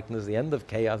of darkness, the end of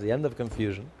chaos, the end of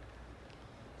confusion.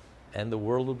 And the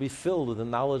world would be filled with the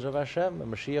knowledge of Hashem,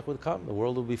 and Mashiach would come. The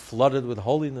world would be flooded with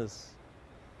holiness,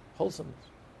 wholesomeness.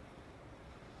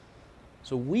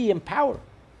 So we empower.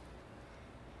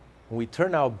 When we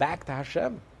turn our back to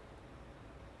Hashem,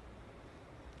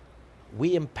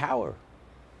 we empower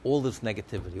all this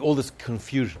negativity, all this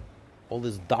confusion, all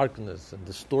this darkness and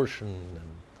distortion and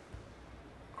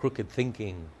crooked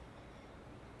thinking.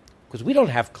 Because we don't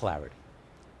have clarity.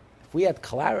 If we had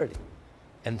clarity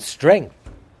and strength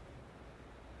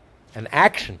and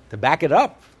action to back it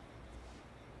up,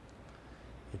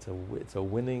 it's a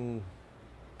winning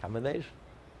combination.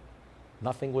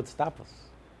 Nothing would stop us.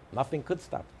 Nothing could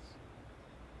stop us.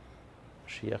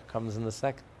 Mashiach comes in the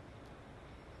second.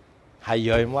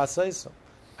 Hayoim Lasaiso.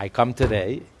 I come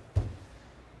today.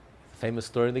 Famous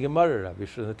story in the Gemara,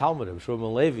 in the Talmud, Rabbi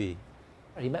Shlomo Levi.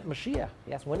 He met Mashiach.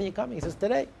 He asked, when are you coming? He says,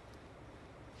 today.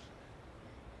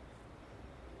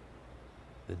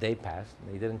 The day passed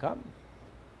and he didn't come.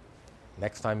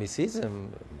 Next time he sees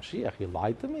him, Mashiach, you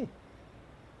lied to me.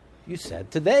 You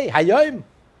said today, Hayoim.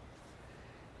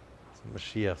 So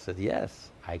Mashiach said, yes.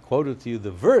 I quoted to you the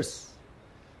verse.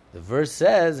 The verse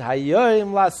says,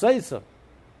 Hayoim Lasaiso.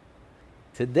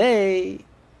 Today,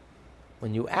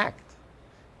 when you act,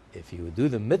 if you would do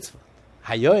the mitzvah,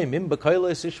 Hayoim im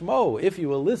b'koilo sishmo. If you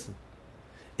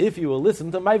will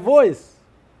listen to my voice,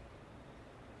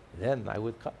 then I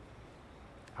would come.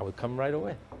 I would come right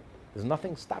away. There's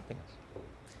nothing stopping us.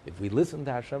 If we listen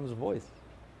to Hashem's voice,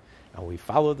 and we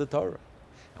follow the Torah,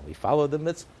 and we follow the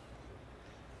mitzvah,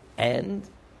 and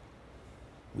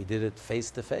we did it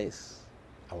face to face.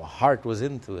 Our heart was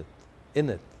in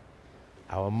it.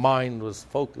 Our mind was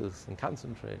focused and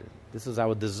concentrated. This is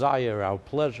our desire, our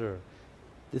pleasure.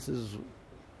 This is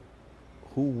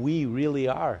who we really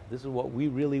are. This is what we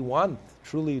really want,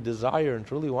 truly desire and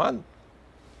truly want.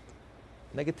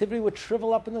 Negativity would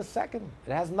shrivel up in a second.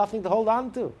 It has nothing to hold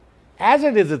on to. As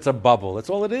it is, it's a bubble. That's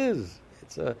all it is.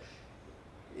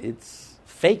 It's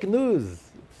fake news.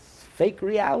 It's fake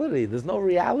reality. There's no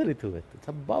reality to it. It's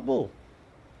a bubble.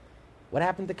 What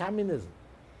happened to communism?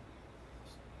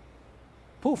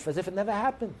 Poof, as if it never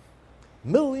happened.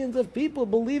 Millions of people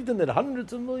believed in it.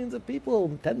 Hundreds of millions of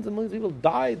people, tens of millions of people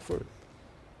died for it.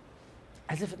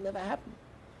 As if it never happened.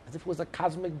 As if it was a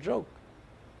cosmic joke.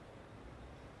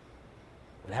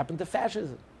 What happened to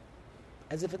fascism?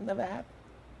 As if it never happened.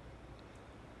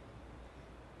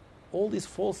 All these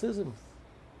falsisms.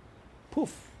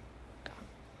 Poof. Gone.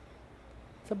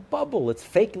 It's a bubble. It's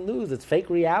fake news. It's fake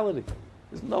reality.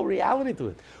 There's no reality to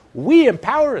it. We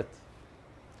empower it.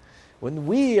 When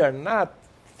we are not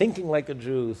thinking like a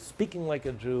Jew, speaking like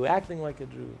a Jew, acting like a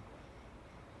Jew,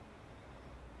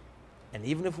 and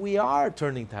even if we are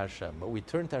turning to Hashem, but we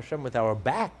turn to Hashem with our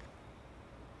back,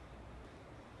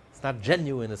 it's not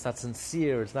genuine, it's not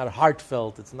sincere, it's not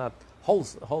heartfelt, it's not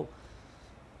whole.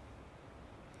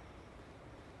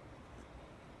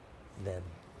 Then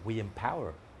we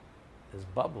empower this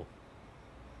bubble.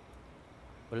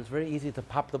 But it's very easy to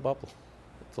pop the bubble.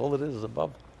 That's all it is a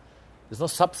bubble. There's no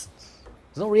substance.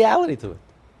 There's no reality to it.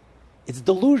 It's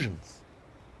delusions.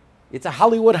 It's a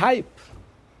Hollywood hype.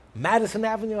 Madison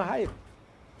Avenue hype.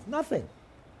 It's nothing.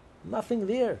 Nothing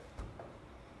there.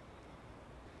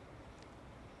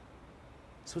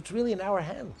 So it's really in our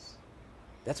hands.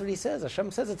 That's what he says.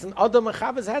 Hashem says it's in Adam and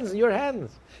Chava's hands, in your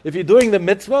hands. If you're doing the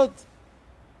mitzvot,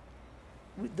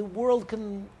 the world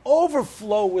can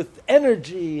overflow with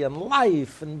energy and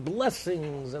life and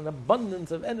blessings and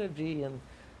abundance of energy. And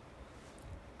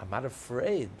I'm not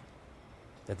afraid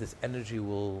that this energy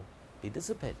will be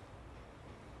dissipated.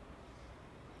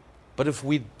 But if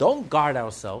we don't guard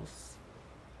ourselves,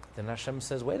 then Hashem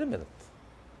says, wait a minute.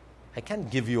 I can't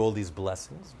give you all these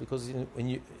blessings because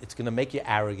it's going to make you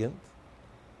arrogant.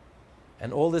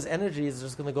 And all this energy is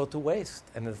just going to go to waste.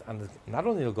 And not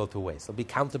only will it go to waste, it'll be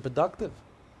counterproductive.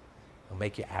 It'll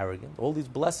make you arrogant. All these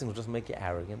blessings will just make you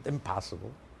arrogant.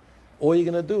 Impossible. All you're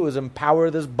going to do is empower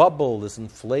this bubble, this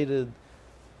inflated.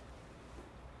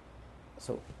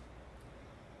 So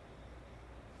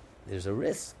there's a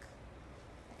risk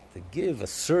to give a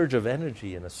surge of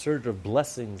energy and a surge of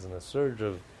blessings and a surge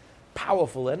of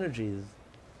powerful energies,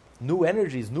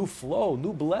 new flow,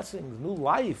 new blessings, new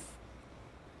life.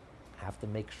 Have to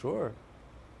make sure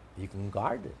you can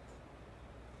guard it,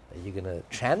 that you're going to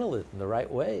channel it in the right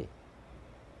way,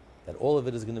 that all of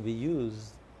it is going to be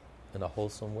used in a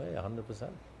wholesome way, 100%.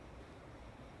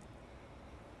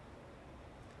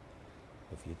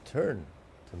 If you turn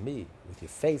to me with your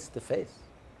face to face,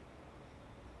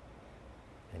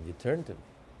 and you turn to me,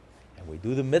 and we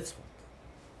do the mitzvah,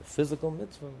 the physical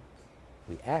mitzvah,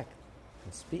 we act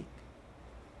and speak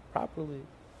properly,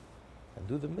 and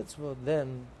do the mitzvah,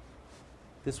 then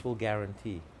this will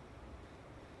guarantee.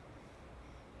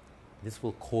 This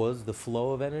will cause the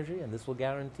flow of energy, and this will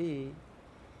guarantee,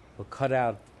 will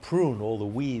prune all the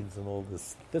weeds and all the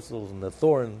thistles and the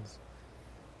thorns,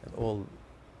 and all.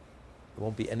 There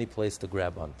won't be any place to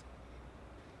grab onto.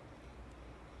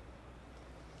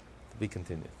 To be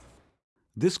continued.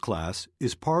 This class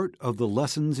is part of the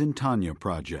Lessons in Tanya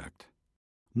project.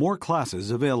 More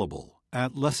classes available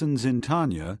at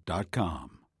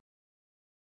lessonsintanya.com.